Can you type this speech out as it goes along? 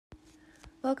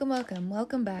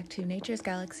Welcome back to Nature's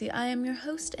Galaxy. I am your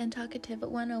host and talkative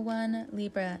 101,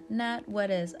 Libra Nat.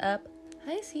 What is up,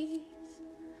 Pisces?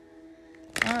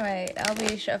 Alright, I'll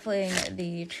be shuffling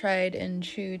the tried and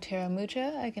true Tarot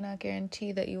Mucha. I cannot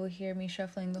guarantee that you will hear me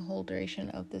shuffling the whole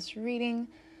duration of this reading,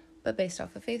 but based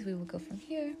off of faith, we will go from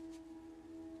here.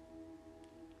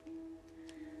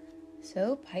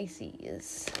 So,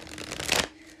 Pisces,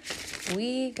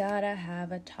 we gotta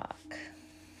have a talk.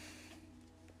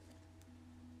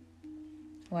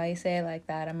 Why you say it like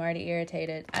that? I'm already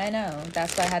irritated. I know.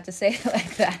 That's why I had to say it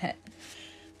like that.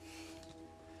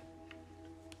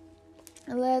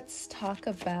 Let's talk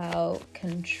about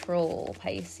control,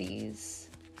 Pisces.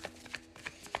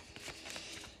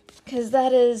 Because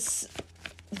that is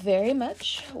very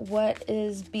much what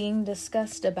is being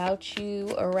discussed about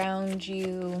you, around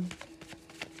you.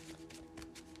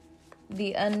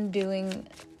 The undoing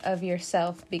of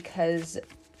yourself because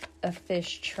a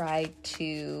fish tried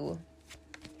to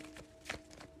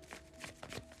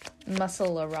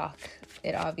muscle a rock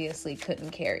it obviously couldn't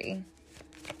carry.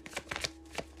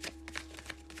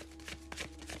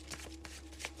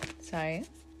 Sorry.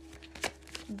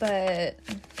 But,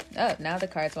 now the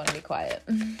cards want to be quiet.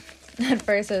 At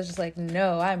first I was just like,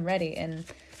 no, I'm ready. And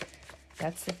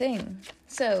that's the thing.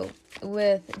 So,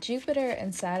 with Jupiter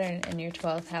and Saturn in your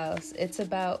 12th house, it's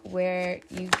about where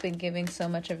you've been giving so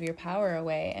much of your power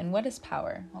away. And what is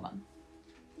power? Hold on.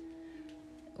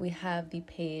 We have the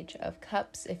Page of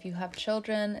Cups. If you have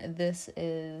children, this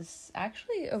is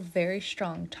actually a very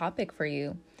strong topic for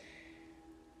you.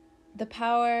 The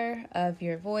power of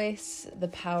your voice, the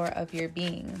power of your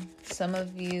being. Some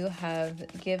of you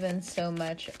have given so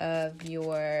much of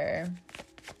your...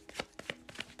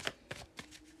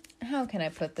 How can I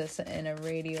put this in a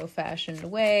radio-fashioned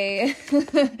way?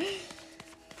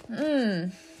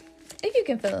 If you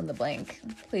can fill in the blank,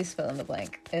 please fill in the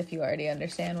blank if you already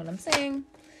understand what I'm saying.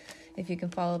 If you can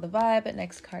follow the vibe.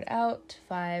 Next card out,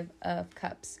 5 of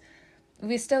Cups.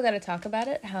 We still got to talk about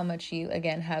it, how much you,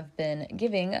 again, have been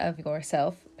giving of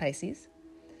yourself, Pisces.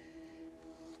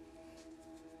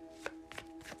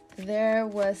 There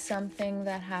was something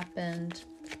that happened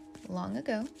long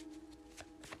ago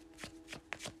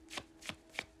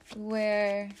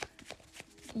where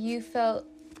you felt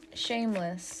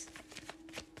shameless,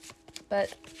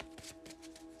 but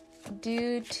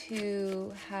due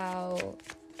to how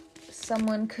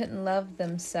someone couldn't love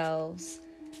themselves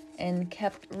and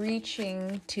kept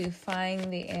reaching to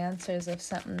find the answers of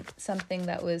something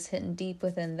that was hidden deep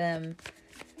within them,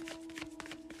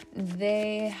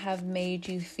 they have made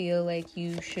you feel like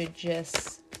you should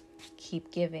just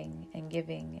keep giving and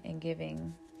giving and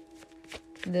giving.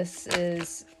 This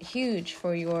is huge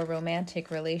for your romantic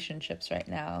relationships right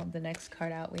now. The next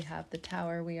card out, we have the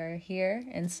Tower. We are here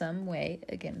in some way,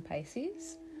 again,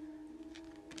 Pisces.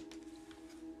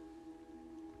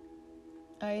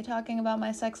 Are you talking about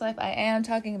my sex life? I am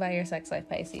talking about your sex life,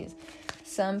 Pisces.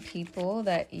 Some people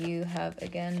that you have,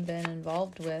 again, been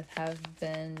involved with have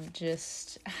been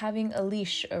just having a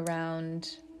leash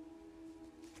around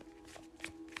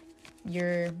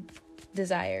your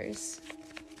desires.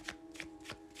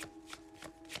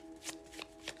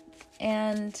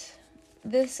 And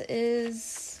this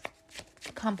is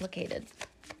complicated.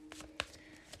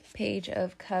 Page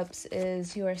of Cups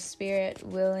is your spirit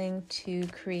willing to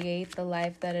create the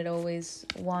life that it always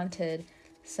wanted.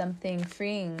 Something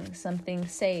freeing, something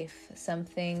safe,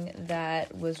 something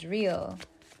that was real.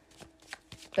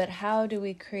 But how do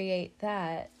we create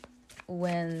that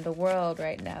when the world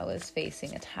right now is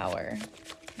facing a tower?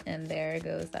 And there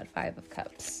goes that 5 of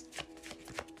Cups.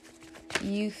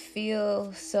 You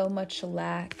feel so much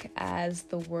lack as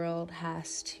the world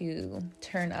has to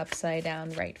turn upside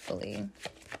down rightfully.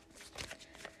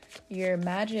 Your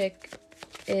magic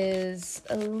is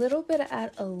a little bit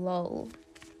at a lull,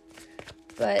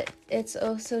 but it's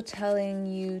also telling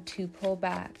you to pull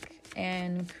back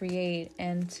and create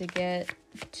and to get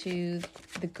to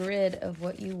the grid of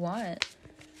what you want.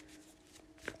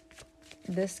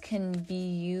 This can be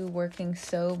you working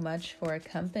so much for a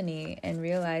company and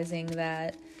realizing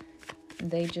that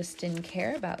they just didn't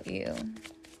care about you.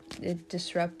 It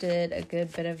disrupted a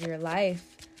good bit of your life.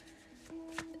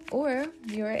 Or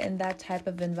you're in that type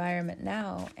of environment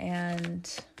now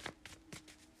and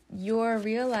you're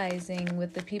realizing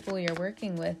with the people you're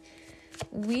working with,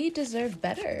 we deserve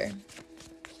better.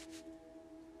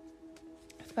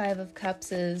 5 of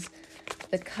Cups is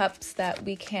the cups that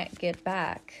we can't get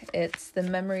back. It's the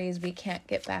memories we can't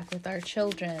get back with our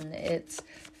children. It's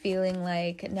feeling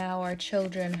like now our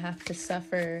children have to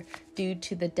suffer due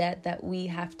to the debt that we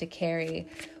have to carry.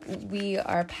 We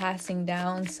are passing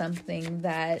down something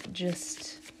that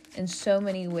just in so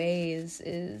many ways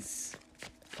is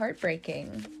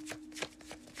heartbreaking.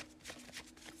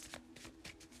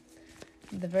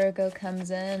 The Virgo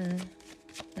comes in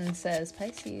and says,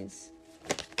 Pisces,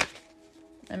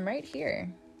 I'm right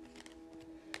here.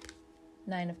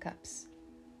 9 of Cups.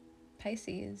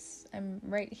 Pisces, I'm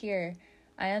right here.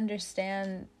 I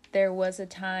understand there was a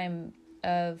time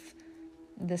of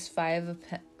this 5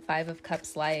 of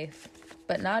Cups life,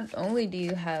 but not only do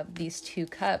you have these 2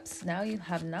 cups, now you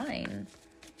have 9.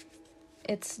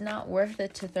 It's not worth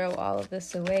it to throw all of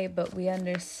this away, but we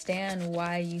understand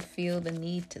why you feel the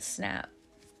need to snap.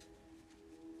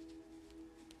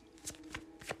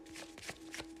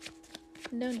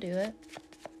 Don't do it.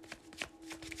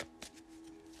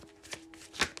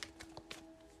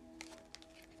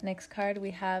 Next card,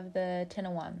 we have the Ten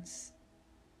of Wands.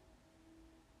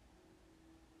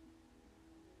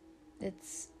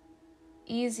 It's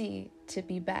easy to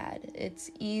be bad.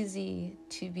 It's easy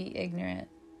to be ignorant.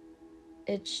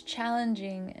 It's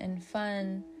challenging and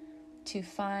fun to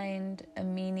find a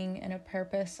meaning and a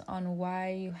purpose on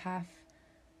why you have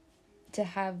to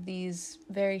have these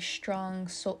very strong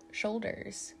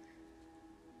shoulders,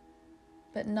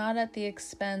 but not at the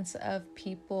expense of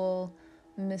people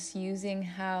misusing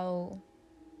how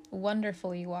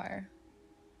wonderful you are.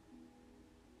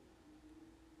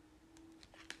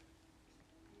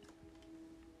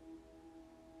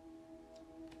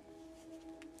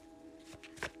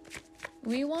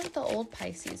 We want the old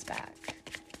Pisces back.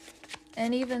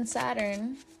 And even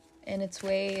Saturn, in its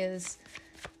way, is,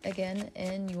 again,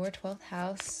 in your 12th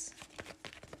house,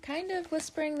 kind of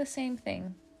whispering the same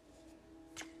thing.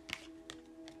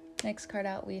 Next card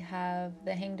out, we have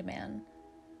the Hanged Man.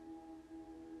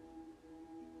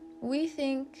 We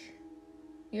think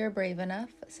you're brave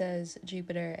enough, says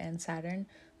Jupiter and Saturn.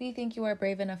 We think you are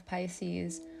brave enough,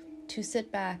 Pisces, to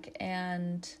sit back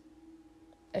and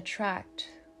attract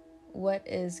what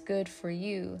is good for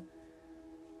you.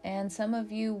 And some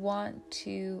of you want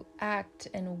to act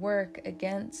and work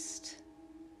against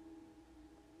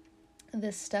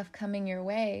this stuff coming your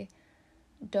way.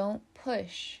 Don't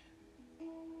push,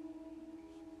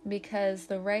 because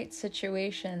the right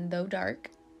situation, though dark,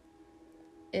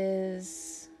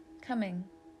 is coming.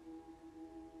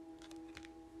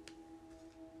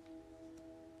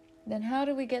 Then how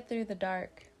do we get through the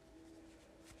dark?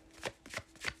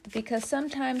 Because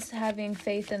sometimes having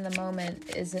faith in the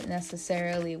moment isn't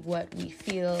necessarily what we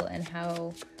feel and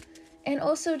how, and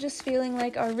also just feeling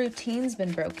like our routine's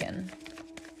been broken.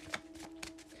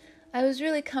 I was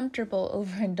really comfortable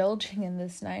overindulging in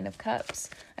this 9 of Cups.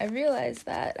 I realized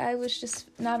that I was just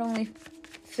not only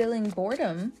feeling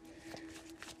boredom,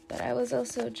 but I was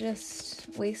also just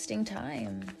wasting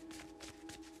time.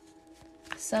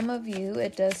 Some of you,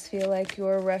 it does feel like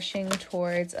you're rushing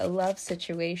towards a love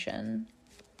situation.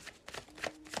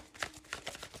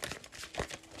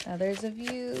 Others of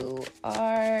you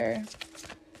are,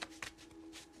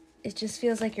 it just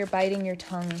feels like you're biting your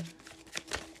tongue.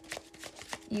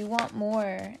 You want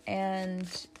more, and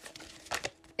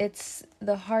it's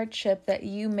the hardship that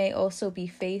you may also be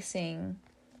facing.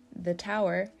 The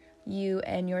Tower, you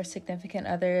and your significant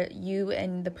other, you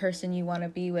and the person you want to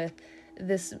be with.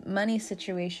 This money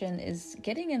situation is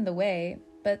getting in the way,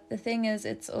 but the thing is,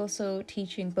 it's also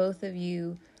teaching both of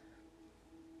you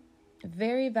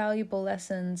very valuable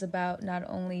lessons about not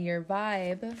only your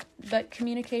vibe, but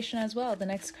communication as well. The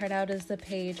next card out is the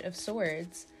Page of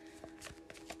Swords.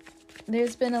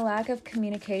 There's been a lack of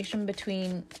communication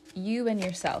between you and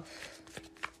yourself.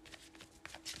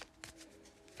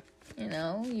 You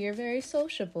know, you're very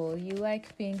sociable. You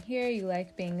like being here, you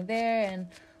like being there, and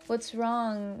what's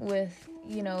wrong with,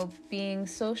 being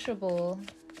sociable,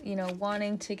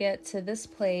 wanting to get to this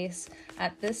place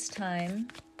at this time?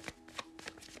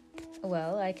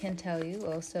 Well, I can tell you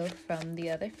also from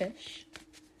the other fish.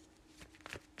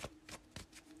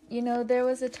 There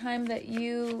was a time that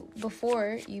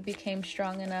before you became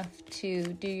strong enough to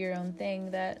do your own thing,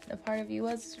 that a part of you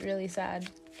was really sad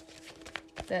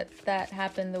that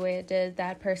happened the way it did.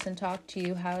 That person talked to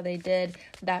you how they did.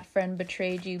 That friend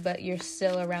betrayed you, but you're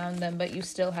still around them, but you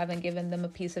still haven't given them a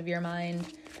piece of your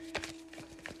mind.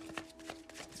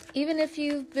 Even if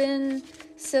you've been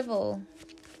civil,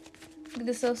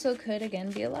 this also could,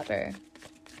 again, be a lover.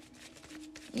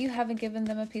 You haven't given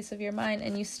them a piece of your mind,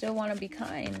 and you still want to be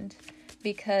kind,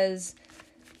 because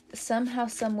somehow,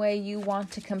 some way, you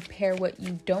want to compare what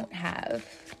you don't have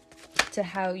to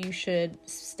how you should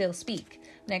still speak.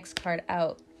 Next card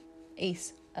out,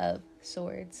 Ace of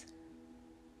Swords.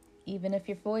 Even if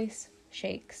your voice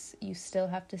shakes, you still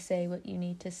have to say what you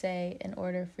need to say in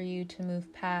order for you to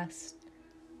move past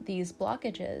these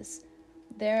blockages.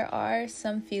 there are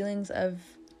some feelings of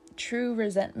true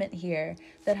resentment here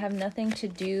that have nothing to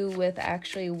do with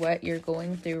actually what you're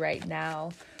going through right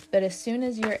now. But as soon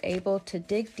as you're able to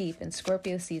dig deep in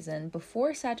Scorpio season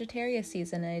before Sagittarius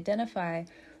season and identify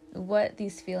what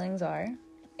these feelings are,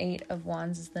 8 of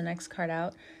Wands is the next card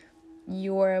out,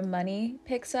 your money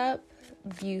picks up,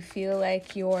 you feel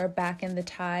like you're back in the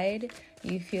tide,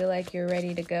 you feel like you're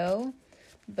ready to go.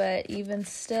 But even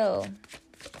still,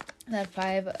 that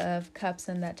 5 of Cups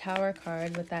and that Tower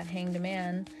card with that Hanged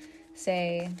Man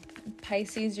say,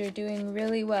 Pisces, you're doing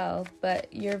really well,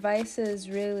 but your vices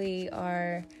really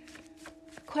are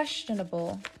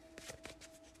questionable.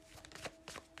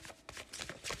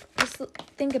 Just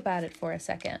think about it for a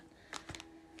second.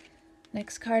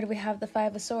 Next card, we have the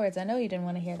 5 of Swords. I know you didn't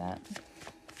want to hear that.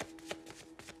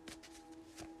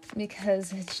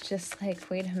 Because it's just like,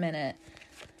 wait a minute.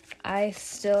 I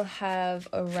still have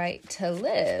a right to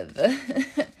live.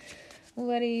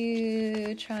 What are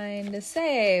you trying to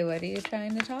say? What are you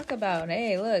trying to talk about?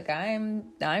 Hey, look,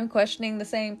 I'm questioning the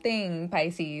same thing,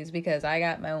 Pisces, because I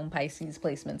got my own Pisces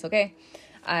placements, okay?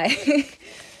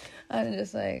 I'm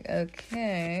just like,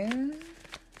 okay,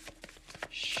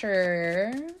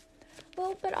 sure.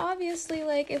 Well, but obviously,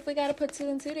 like, if we gotta put 2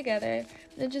 and 2 together,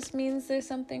 it just means there's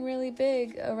something really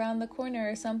big around the corner,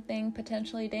 or something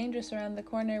potentially dangerous around the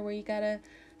corner where you gotta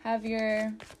have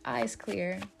your eyes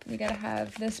clear. You gotta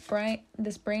have this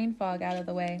brain fog out of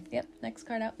the way. Yep, next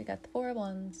card out, we got the 4 of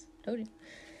Wands. Told you.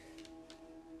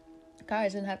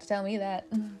 Cards didn't have to tell me that.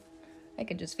 I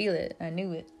could just feel it. I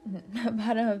knew it.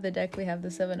 Bottom of the deck, we have the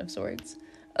 7 of Swords.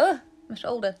 Ugh, my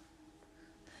shoulder.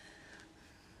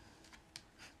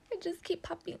 I just keep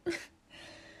popping.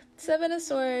 7 of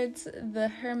Swords, the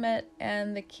Hermit,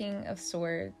 and the King of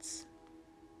Swords.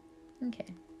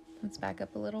 Okay, let's back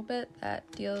up a little bit.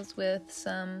 That deals with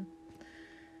some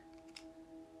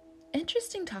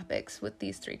interesting topics with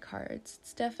these 3 cards.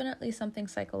 It's definitely something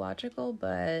psychological,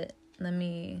 but let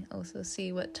me also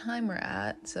see what time we're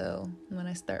at, so when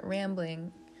I start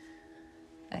rambling,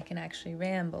 I can actually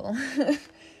ramble.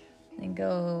 And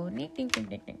go, ding, ding, ding,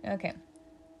 ding, ding. Okay,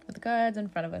 with the cards in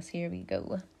front of us, here we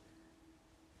go.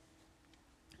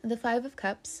 The 5 of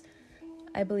Cups,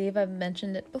 I believe I've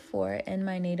mentioned it before, in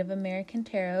my Native American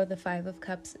tarot, the 5 of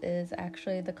Cups is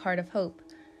actually the card of hope.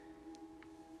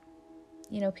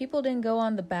 You know, people didn't go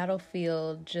on the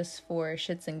battlefield just for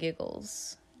shits and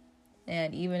giggles.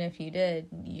 And even if you did,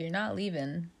 you're not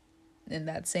leaving in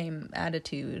that same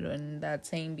attitude and that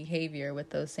same behavior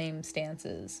with those same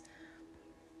stances.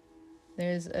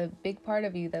 There's a big part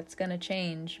of you that's going to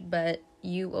change, but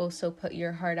you also put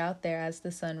your heart out there as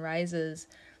the sun rises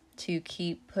to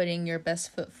keep putting your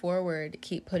best foot forward,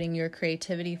 keep putting your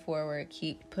creativity forward,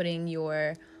 keep putting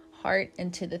your heart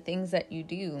into the things that you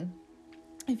do.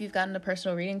 If you've gotten a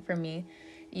personal reading from me,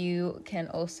 you can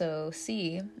also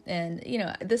see, and you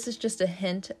know, this is just a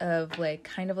hint of like,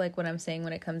 kind of like what I'm saying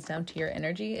when it comes down to your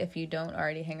energy. If you don't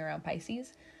already hang around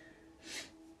Pisces,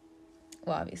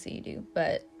 well, obviously you do,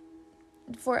 but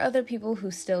for other people who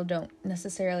still don't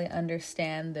necessarily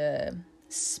understand the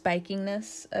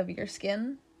spikiness of your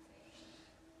skin,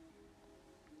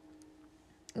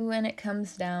 when it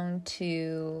comes down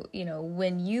to, you know,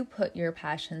 when you put your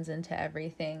passions into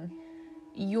everything,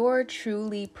 you're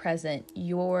truly present,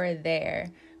 you're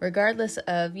there, regardless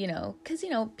of, you know, because, you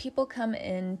know, people come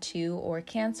into, or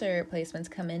Cancer placements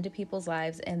come into people's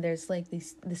lives, and there's like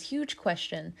this huge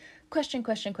question,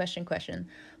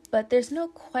 but there's no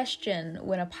question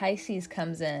when a Pisces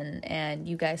comes in and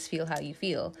you guys feel how you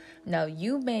feel. Now,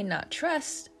 you may not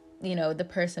trust, you know, the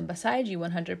person beside you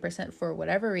 100% for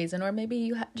whatever reason, or maybe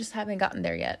you just haven't gotten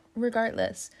there yet.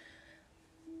 Regardless,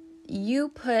 you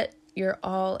put your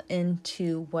all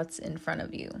into what's in front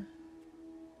of you.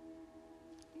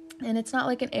 And it's not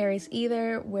like an Aries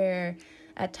either, where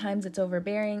at times it's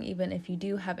overbearing, even if you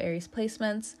do have Aries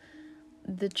placements.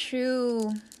 The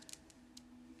true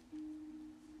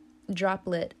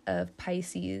droplet of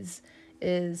Pisces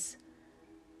is,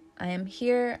 I am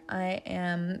here, I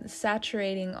am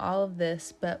saturating all of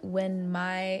this, but when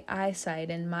my eyesight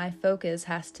and my focus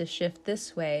has to shift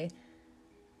this way,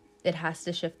 it has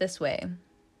to shift this way.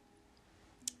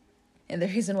 And the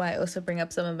reason why I also bring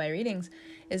up some of my readings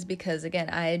is because, again,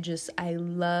 I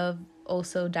love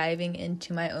also diving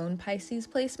into my own Pisces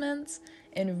placements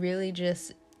and really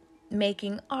just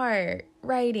making art,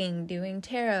 writing, doing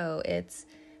tarot. It's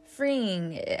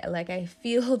freeing. Like, I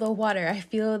feel the water, I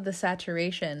feel the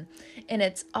saturation, and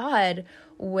it's odd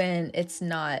when it's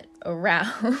not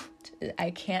around.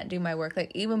 I can't do my work.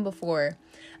 Like, even before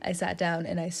I sat down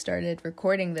and I started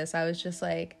recording this, I was just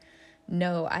like,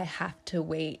 no, I have to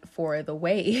wait for the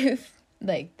wave.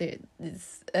 Like,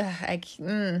 I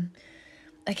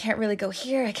can't really go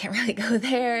here. I can't really go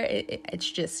there.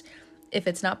 It's just, if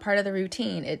it's not part of the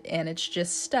routine, and it's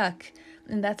just stuck.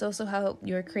 And that's also how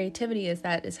your creativity is.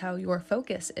 That is how your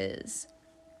focus is.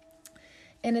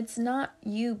 And it's not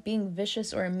you being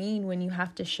vicious or mean when you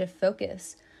have to shift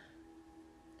focus.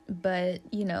 But,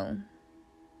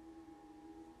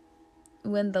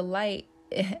 when the light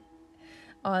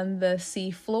on the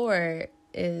sea floor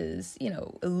is,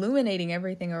 illuminating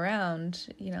everything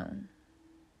around,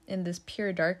 in this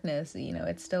pure darkness,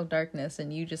 it's still darkness,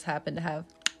 and you just happen to have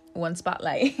one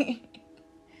spotlight.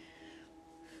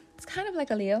 It's kind of like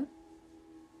a Leo.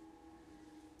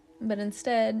 But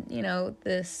instead,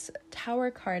 this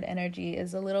Tower card energy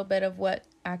is a little bit of what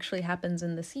actually happens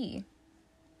in the sea.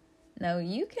 Now,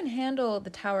 you can handle the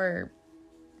Tower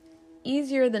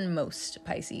easier than most,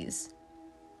 Pisces.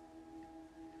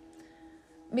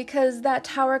 Because that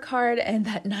Tower card and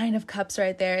that Nine of Cups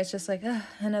right there, it's just like,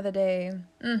 another day.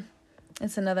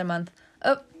 It's another month.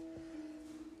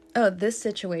 Oh, this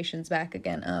situation's back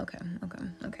again. Oh,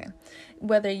 okay.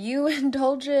 Whether you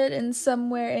indulge it in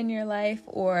somewhere in your life,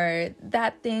 or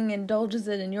that thing indulges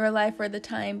it in your life for the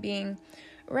time being,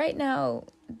 right now,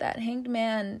 that Hanged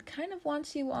Man kind of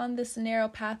wants you on this narrow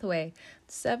pathway.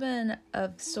 Seven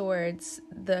of Swords,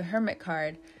 the Hermit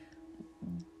card,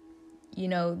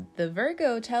 the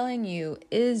Virgo telling you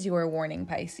is your warning,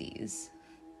 Pisces.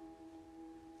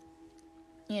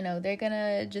 They're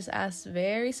gonna just ask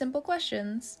very simple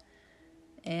questions,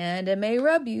 and it may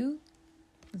rub you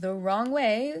the wrong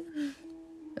way,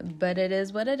 but it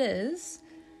is what it is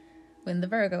when the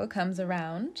Virgo comes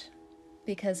around.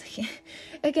 Because,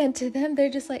 again, to them, they're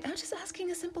just like, I'm just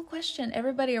asking a simple question.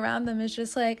 Everybody around them is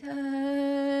just like,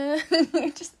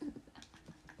 just...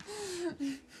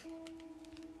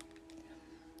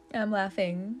 I'm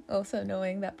laughing, also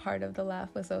knowing that part of the laugh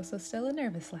was also still a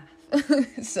nervous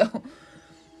laugh. So,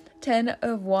 10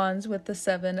 of Wands with the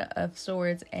 7 of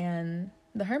Swords and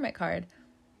the Hermit card.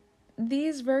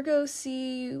 These Virgos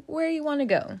see where you want to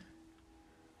go.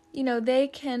 They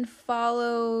can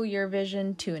follow your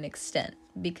vision to an extent,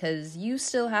 because you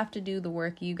still have to do the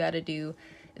work you got to do.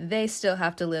 They still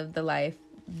have to live the life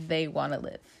they want to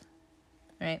live,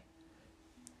 right?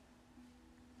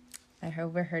 I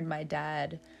overheard my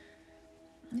dad,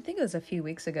 I think it was a few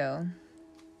weeks ago,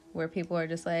 where people are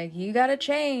just like, you got to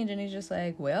change. And he's just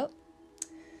like, well,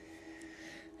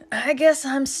 I guess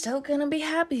I'm still going to be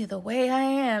happy the way I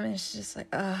am. And it's just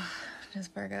like,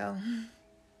 just Virgo.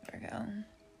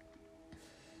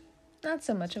 Not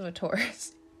so much of a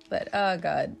Taurus, but oh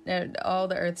God, all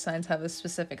the earth signs have a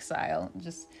specific style.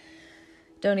 Just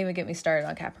don't even get me started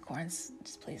on Capricorns,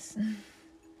 just please.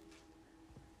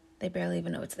 They barely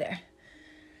even know it's there.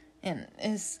 And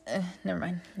never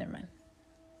mind.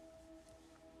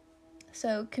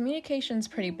 So communication's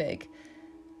pretty big.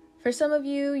 For some of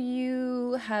you,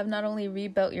 you have not only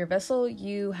rebuilt your vessel,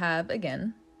 you have,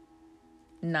 again,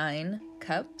 9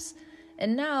 cups.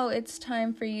 And now it's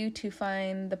time for you to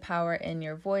find the power in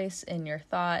your voice, in your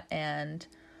thought, and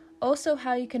also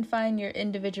how you can find your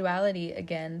individuality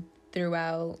again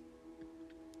throughout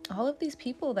all of these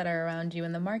people that are around you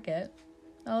in the market,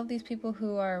 all of these people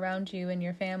who are around you in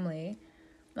your family,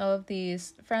 all of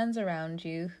these friends around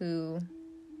you who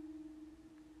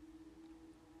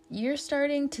you're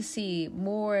starting to see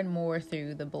more and more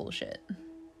through the bullshit.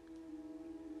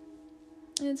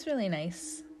 And it's really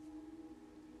nice.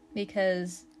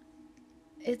 Because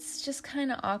it's just kind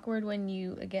of awkward when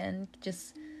you, again,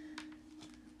 just,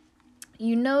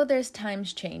 there's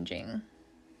times changing.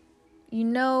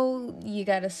 You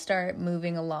got to start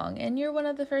moving along. And you're one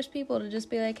of the first people to just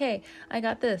be like, hey, I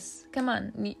got this. Come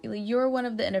on. You're one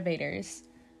of the innovators,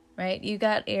 right? You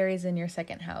got Aries in your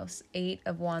second house. 8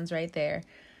 of Wands right there.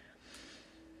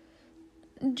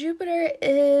 Jupiter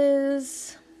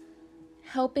is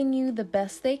helping you the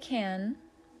best they can.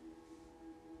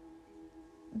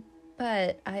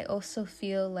 But I also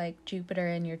feel like Jupiter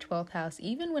in your 12th house,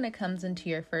 even when it comes into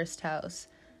your first house,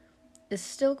 is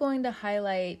still going to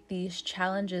highlight these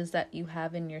challenges that you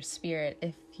have in your spirit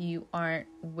if you aren't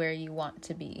where you want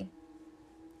to be.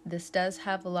 This does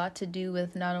have a lot to do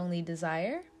with not only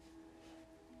desire,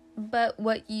 but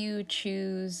what you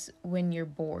choose when you're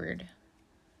bored.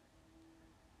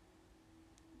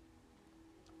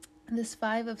 This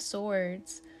 5 of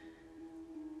Swords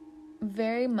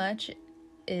very much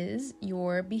is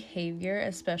your behavior,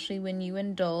 especially when you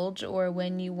indulge or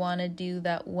when you want to do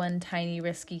that one tiny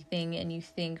risky thing and you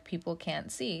think people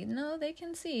can't see. No, they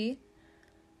can see.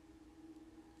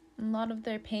 A lot of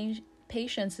their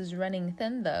patience is running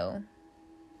thin, though.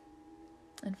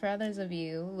 And for others of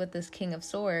you, with this King of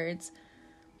Swords,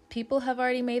 people have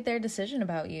already made their decision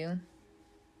about you.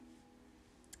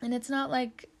 And it's not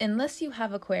like, unless you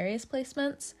have Aquarius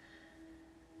placements,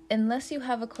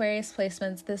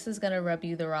 this is going to rub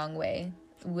you the wrong way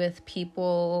with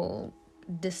people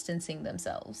distancing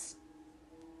themselves.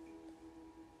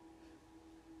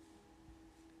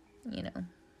 You know,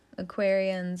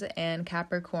 Aquarians and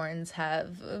Capricorns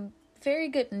have a very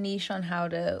good niche on how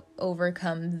to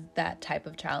overcome that type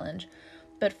of challenge.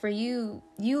 But for you,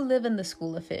 you live in the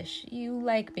school of fish. You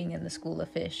like being in the school of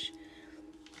fish.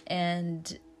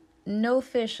 And no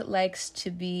fish likes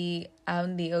to be out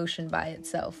in the ocean by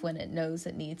itself when it knows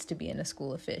it needs to be in a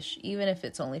school of fish, even if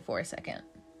it's only for a second.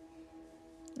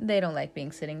 They don't like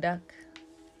being sitting duck.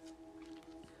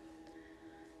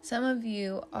 Some of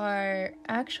you are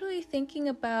actually thinking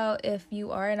about, if you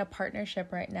are in a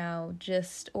partnership right now,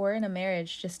 or in a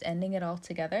marriage, just ending it all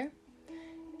together.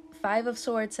 5 of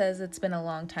Swords says it's been a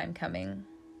long time coming.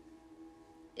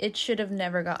 It should have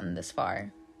never gotten this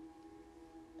far.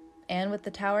 And with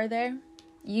the Tower there,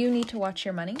 you need to watch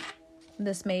your money.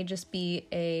 This may just be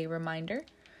a reminder.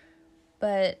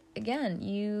 But again,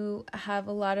 you have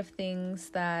a lot of things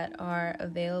that are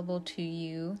available to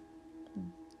you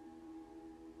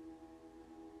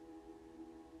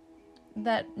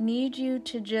that need you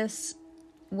to just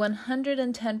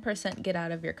 110% get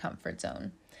out of your comfort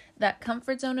zone. That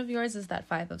comfort zone of yours is that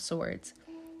 5 of Swords.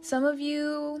 Some of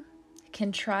you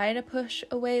can try to push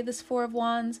away this 4 of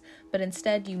Wands, but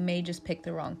instead you may just pick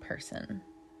the wrong person.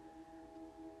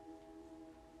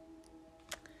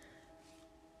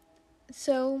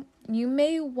 So you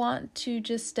may want to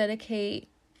just dedicate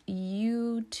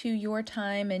you to your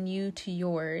time and you to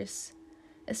yours,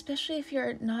 especially if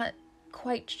you're not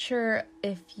quite sure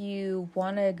if you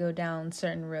want to go down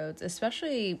certain roads,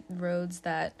 especially roads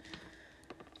that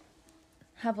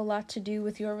have a lot to do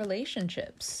with your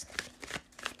relationships,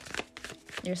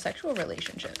 your sexual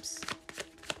relationships.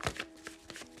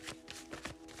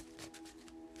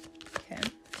 Okay.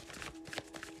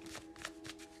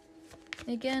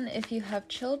 Again, if you have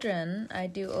children, I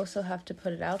do also have to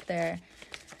put it out there.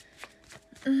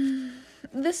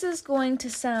 This is going to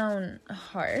sound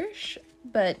harsh,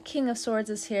 but King of Swords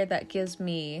is here. That gives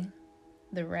me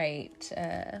the right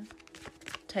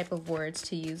type of words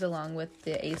to use along with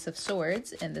the Ace of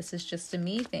Swords, and this is just a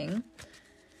me thing.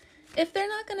 If they're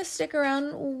not going to stick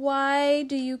around, why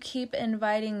do you keep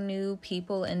inviting new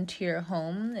people into your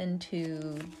home,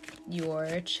 into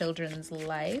your children's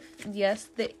life? Yes,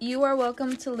 that you are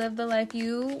welcome to live the life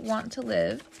you want to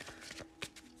live.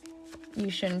 You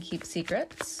shouldn't keep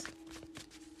secrets.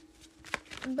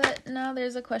 But now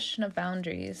there's a question of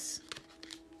boundaries.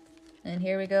 And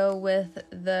here we go with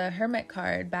the Hermit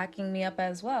card backing me up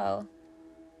as well.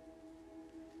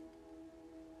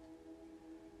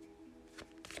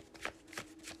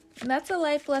 And that's a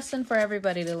life lesson for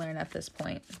everybody to learn at this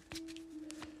point.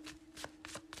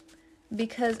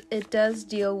 Because it does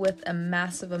deal with a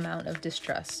massive amount of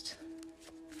distrust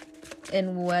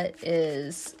in what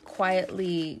is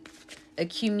quietly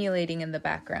accumulating in the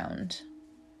background.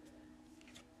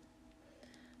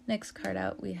 Next card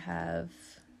out, we have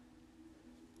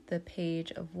the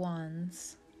Page of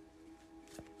Wands.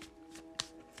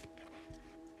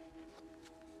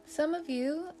 Some of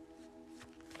you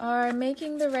are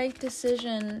making the right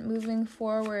decision moving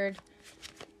forward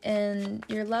in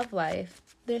your love life.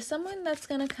 There's someone that's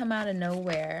going to come out of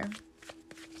nowhere.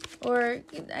 Or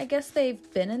I guess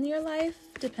they've been in your life,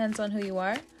 depends on who you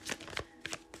are,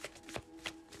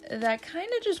 that kind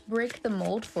of just break the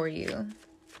mold for you.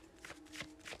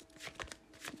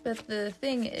 But the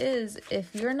thing is,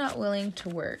 if you're not willing to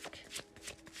work,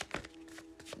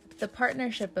 the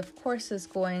partnership, of course, is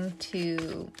going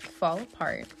to fall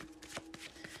apart.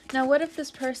 Now, what if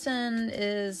this person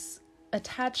is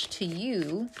attached to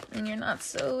you and you're not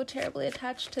so terribly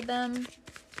attached to them?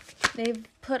 They've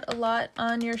put a lot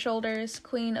on your shoulders,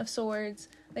 Queen of Swords.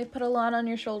 They've put a lot on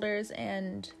your shoulders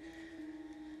and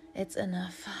it's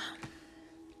enough.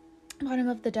 Bottom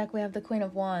of the deck, we have the Queen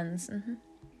of Wands.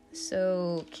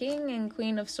 So King and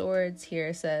Queen of Swords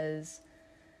here says,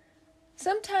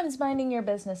 sometimes minding your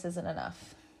business isn't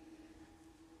enough.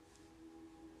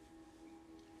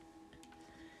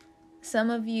 Some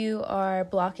of you are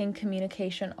blocking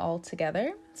communication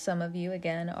altogether. Some of you,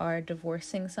 again, are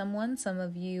divorcing someone. Some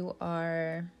of you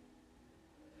are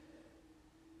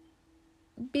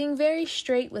being very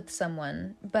straight with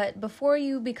someone. But before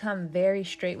you become very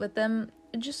straight with them,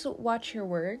 just watch your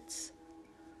words,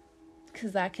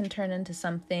 because that can turn into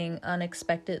something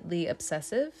unexpectedly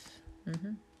obsessive.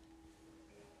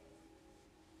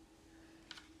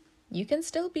 You can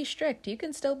still be strict. You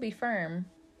can still be firm.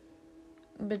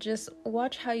 but just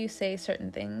watch how you say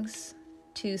certain things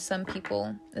to some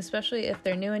people, especially if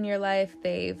they're new in your life.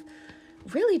 They've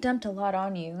really dumped a lot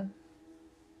on you.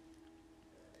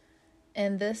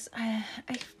 And this, I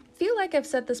feel like I've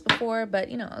said this before, but,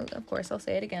 of course, I'll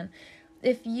say it again.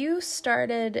 If you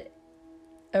started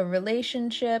a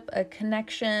relationship, a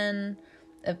connection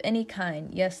of any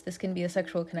kind, yes, this can be a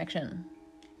sexual connection,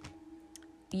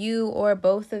 you or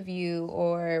both of you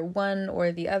or one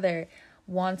or the other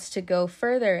wants to go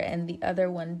further and the other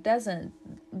one doesn't,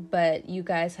 but you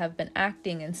guys have been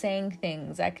acting and saying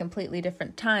things at completely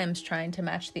different times trying to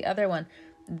match the other one,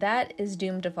 that is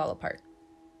doomed to fall apart.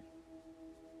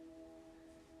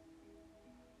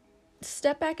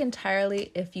 Step back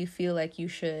entirely if you feel like you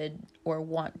should or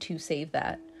want to save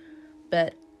that.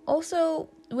 But also,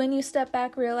 when you step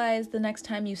back, realize the next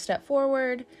time you step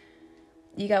forward,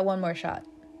 you got one more shot.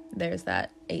 There's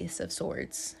that Ace of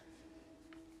Swords.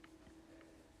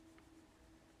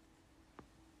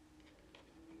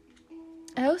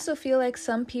 I also feel like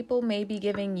some people may be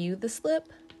giving you the slip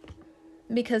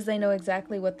because they know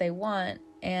exactly what they want.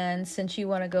 And since you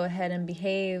want to go ahead and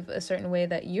behave a certain way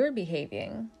that you're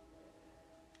behaving,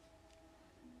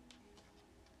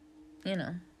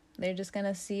 they're just going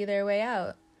to see their way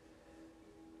out.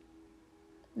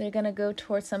 They're going to go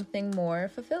towards something more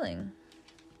fulfilling.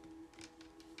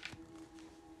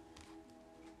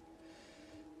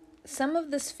 Some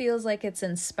of this feels like it's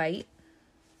in spite,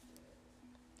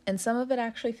 and some of it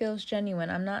actually feels genuine.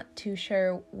 I'm not too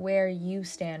sure where you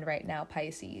stand right now,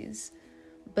 Pisces,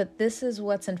 but this is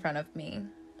what's in front of me.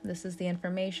 This is the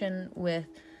information with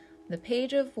the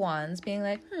Page of Wands being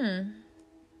like,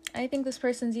 I think this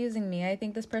person's using me. I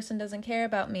think this person doesn't care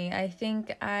about me. I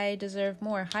think I deserve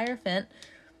more. Hierophant,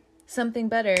 something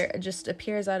better just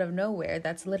appears out of nowhere.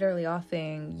 That's literally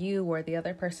offering you or the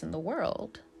other person the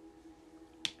world.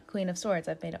 Queen of Swords,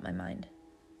 I've made up my mind.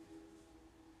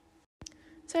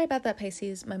 Sorry about that,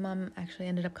 Pisces. My mom actually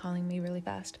ended up calling me really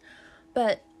fast.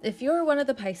 But if you're one of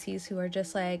the Pisces who are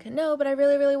just like, no, but I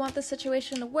really, really want this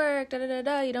situation to work, you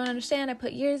don't understand, I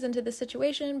put years into this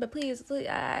situation, but please,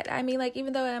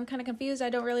 even though I'm kind of confused, I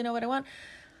don't really know what I want.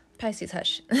 Pisces,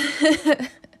 hush.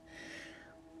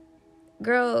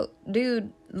 Girl,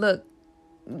 dude, look,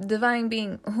 divine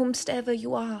being, whomsoever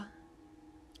you are,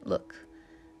 look,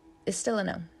 it's still a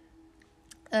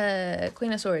no.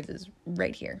 Queen of Swords is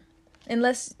right here.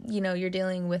 Unless, you're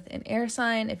dealing with an air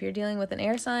sign. If you're dealing with an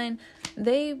air sign,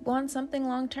 they want something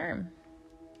long term.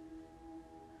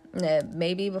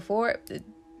 Maybe before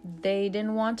they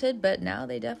didn't want it, but now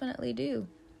they definitely do.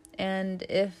 And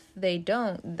if they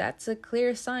don't, that's a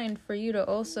clear sign for you to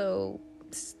also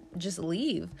just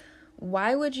leave.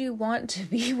 Why would you want to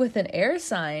be with an air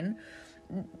sign?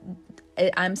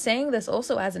 I'm saying this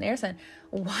also as an air sign.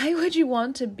 Why would you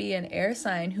want to be an air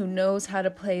sign who knows how to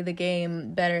play the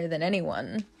game better than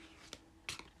anyone?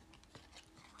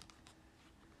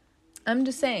 I'm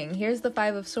just saying, here's the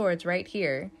Five of Swords right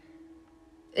here.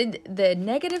 The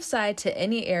negative side to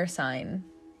any air sign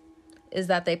is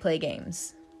that they play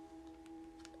games.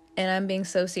 And I'm being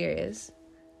so serious.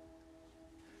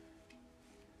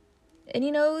 And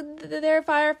there are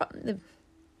fire...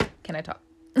 Can I talk?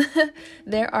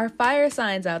 There are fire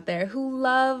signs out there who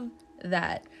love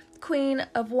that. Queen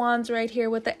of Wands right here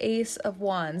with the Ace of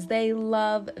Wands. They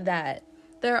love that.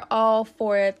 They're all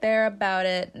for it. They're about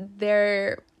it.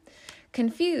 They're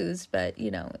confused, but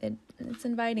it's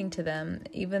inviting to them,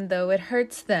 even though it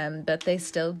hurts them, but they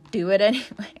still do it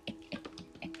anyway.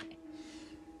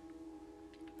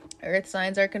 Earth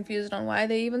signs are confused on why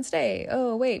they even stay.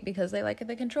 Oh, wait, because they like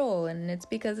the control, and it's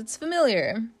because it's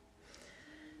familiar.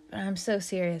 But I'm so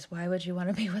serious. Why would you want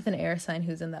to be with an air sign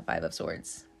who's in that Five of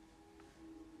Swords?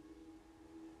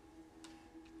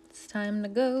 It's time to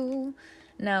go.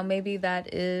 Now, maybe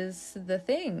that is the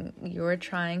thing. You're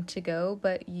trying to go,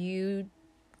 but you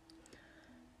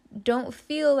don't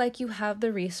feel like you have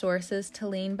the resources to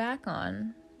lean back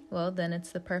on. Well, then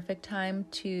it's the perfect time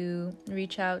to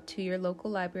reach out to your local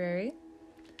library.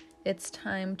 It's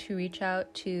time to reach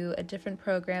out to a different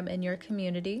program in your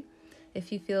community.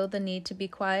 If you feel the need to be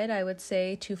quiet, I would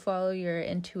say to follow your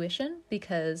intuition,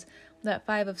 because that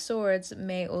Five of Swords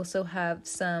may also have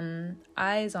some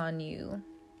eyes on you,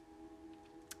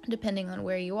 depending on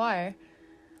where you are.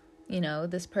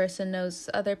 This person knows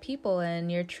other people,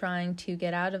 and you're trying to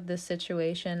get out of this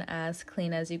situation as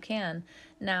clean as you can.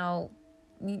 Now,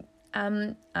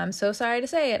 I'm so sorry to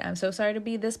say it. I'm so sorry to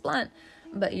be this blunt,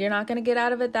 but you're not going to get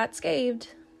out of it that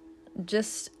scathed.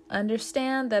 Just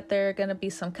understand that there are going to be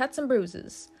some cuts and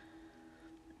bruises,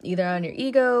 either on your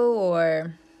ego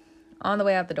or on the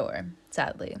way out the door,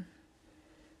 sadly.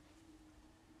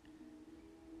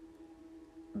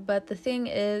 But the thing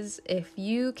is, if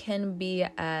you can be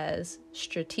as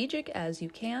strategic as you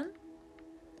can,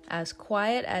 as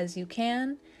quiet as you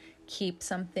can, keep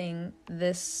something,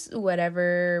 this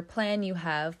whatever plan you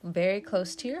have, very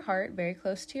close to your heart, very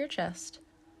close to your chest,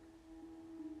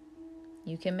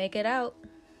 you can make it out.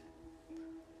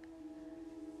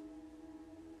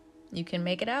 You can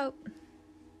make it out.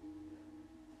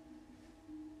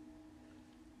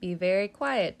 Be very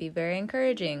quiet. Be very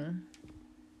encouraging.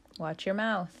 Watch your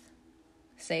mouth.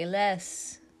 Say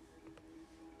less.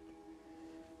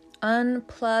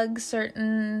 Unplug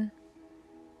certain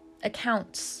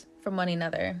accounts from one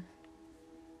another.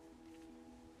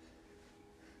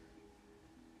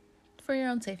 For your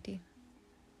own safety.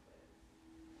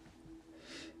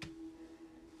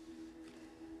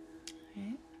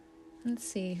 Alright. Let's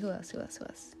see. Who else?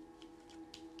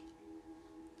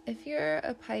 If you're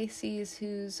a Pisces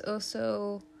who's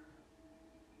also,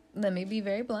 let me be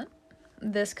very blunt,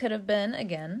 this could have been,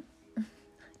 again,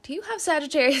 do you have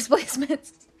Sagittarius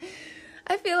placements?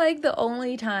 I feel like the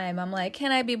only time I'm like,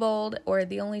 can I be bold? Or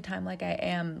the only time like I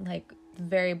am like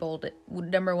very bold,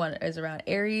 number one is around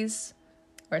Aries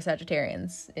or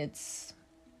Sagittarians. It's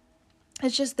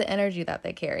just the energy that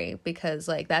they carry, because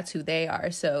like that's who they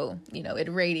are. So, it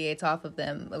radiates off of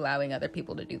them, allowing other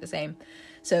people to do the same.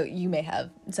 So you may have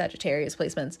Sagittarius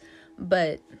placements,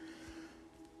 but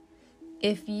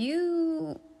if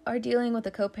you are dealing with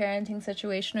a co-parenting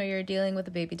situation, or you're dealing with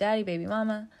a baby daddy, baby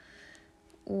mama,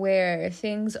 where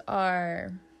things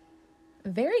are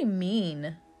very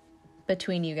mean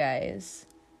between you guys,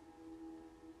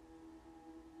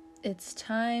 it's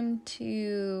time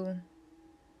to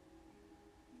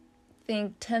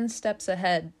think 10 steps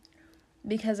ahead,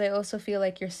 because I also feel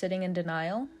like you're sitting in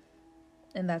denial,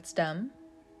 and that's dumb.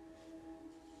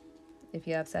 If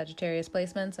you have Sagittarius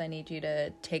placements, I need you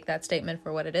to take that statement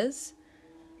for what it is.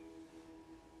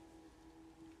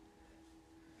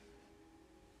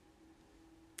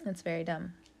 It's very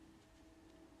dumb.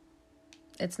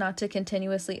 It's not to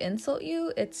continuously insult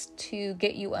you, it's to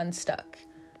get you unstuck.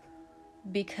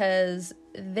 Because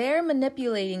they're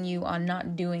manipulating you on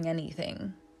not doing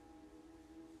anything.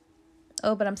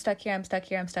 Oh, but I'm stuck here.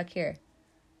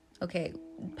 Okay,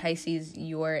 Pisces,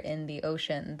 you're in the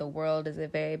ocean. The world is a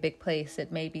very big place.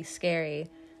 It may be scary,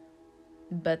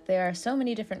 but there are so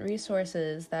many different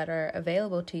resources that are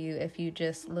available to you if you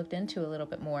just looked into a little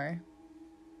bit more.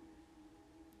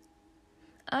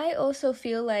 I also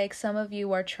feel like some of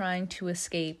you are trying to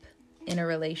escape in a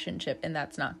relationship, and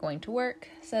that's not going to work,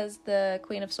 says the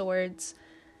Queen of Swords.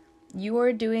 You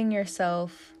are doing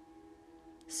yourself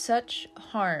such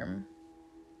harm.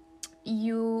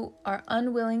 You are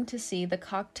unwilling to see the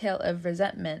cocktail of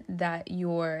resentment and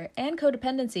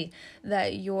codependency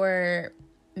that you're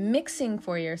mixing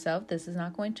for yourself. This is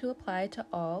not going to apply to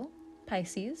all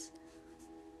Pisces.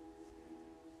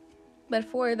 But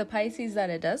for the Pisces that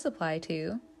it does apply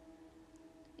to,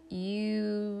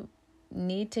 you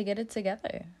need to get it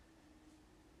together.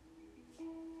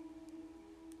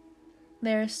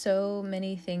 There are so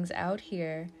many things out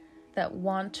here that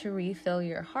want to refill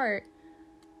your heart,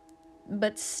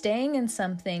 but staying in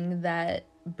something that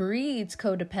breeds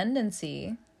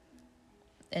codependency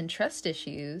and trust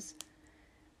issues,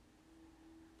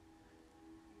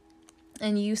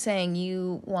 and you saying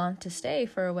you want to stay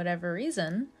for whatever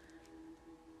reason,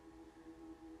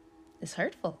 is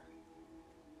hurtful.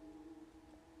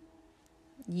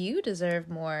 You deserve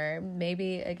more.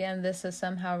 Maybe, again, this is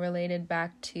somehow related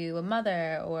back to a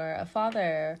mother or a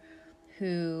father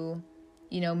who,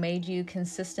 made you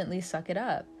consistently suck it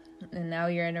up. And now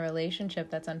you're in a relationship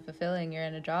that's unfulfilling. You're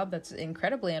in a job that's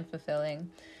incredibly unfulfilling.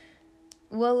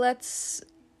 Well, let's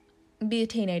be a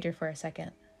teenager for a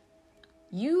second.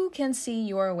 You can see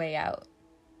your way out.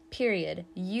 Period.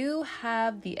 You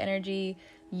have the energy.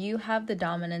 You have the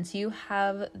dominance. You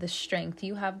have the strength.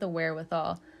 You have the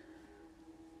wherewithal.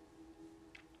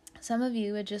 Some of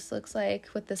you, it just looks like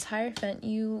with this Hierophant,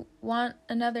 you want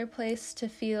another place to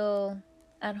feel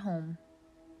at home.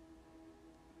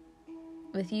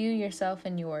 With you, yourself,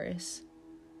 and yours.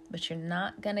 But you're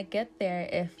not going to get there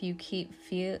if you keep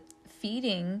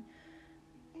feeding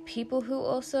people who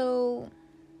also,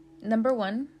 number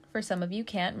one, for some of you,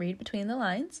 can't read between the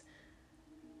lines.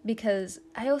 Because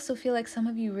I also feel like some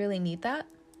of you really need that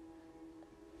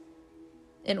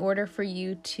in order for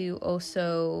you to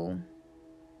also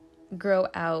grow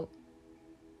out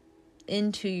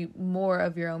into more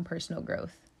of your own personal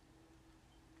growth.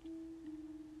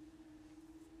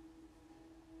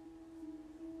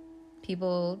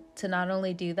 People to not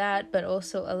only do that, but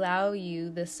also allow you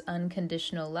this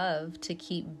unconditional love to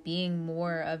keep being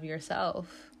more of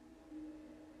yourself.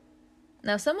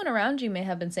 Now, someone around you may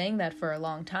have been saying that for a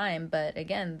long time, but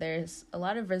again, there's a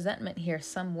lot of resentment here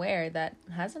somewhere that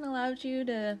hasn't allowed you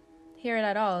to hear it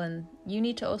at all, and you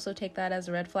need to also take that as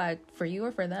a red flag for you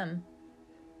or for them.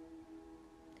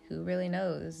 Who really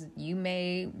knows? You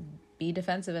may be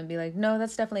defensive and be like, no,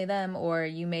 that's definitely them, or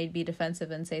you may be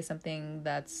defensive and say something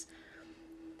that's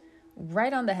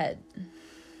right on the head.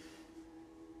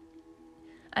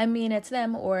 I mean, it's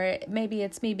them, or maybe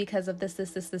it's me because of this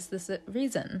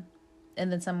reason. And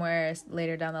then somewhere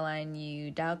later down the line,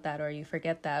 you doubt that or you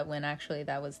forget that when actually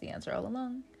that was the answer all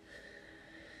along.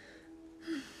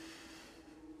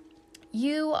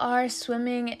 You are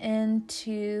swimming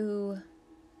into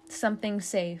something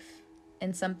safe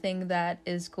and something that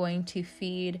is going to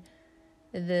feed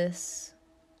this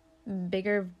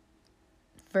bigger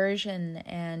version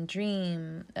and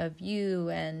dream of you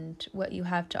and what you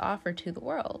have to offer to the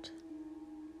world.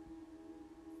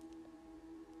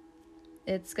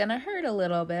 It's gonna hurt a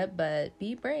little bit, but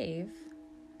be brave.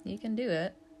 You can do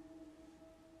it.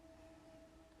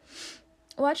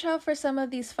 Watch out for some of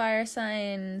these fire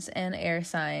signs and air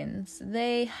signs.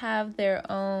 They have their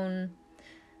own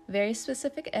very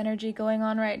specific energy going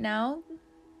on right now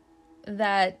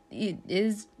that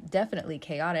is definitely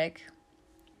chaotic.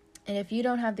 And if you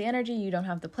don't have the energy, you don't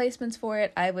have the placements for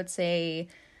it, I would say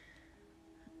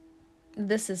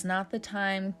this is not the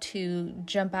time to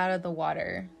jump out of the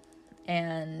water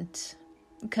and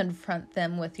confront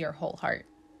them with your whole heart.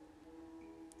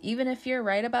 Even if you're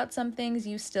right about some things,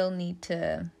 you still need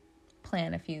to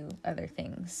plan a few other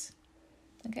things.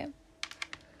 Okay?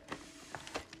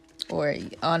 Or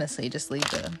honestly, just leave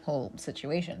the whole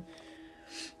situation.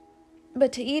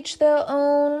 But to each their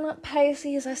own.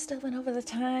 Pisces, I still went over the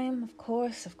time. Of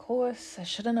course. I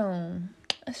should have known.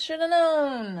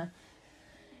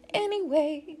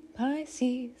 Anyway,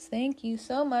 Pisces, thank you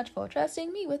so much for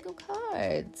trusting me with your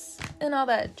cards and all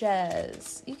that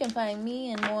jazz. You can find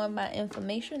me and more of my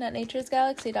information at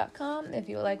naturesgalaxy.com if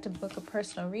you would like to book a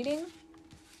personal reading.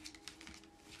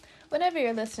 Whenever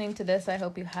you're listening to this, I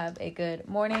hope you have a good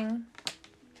morning,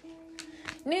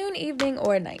 noon, evening,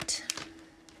 or night.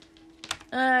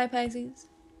 Alright, Pisces.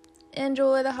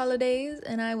 Enjoy the holidays,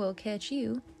 and I will catch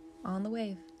you on the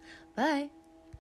wave. Bye.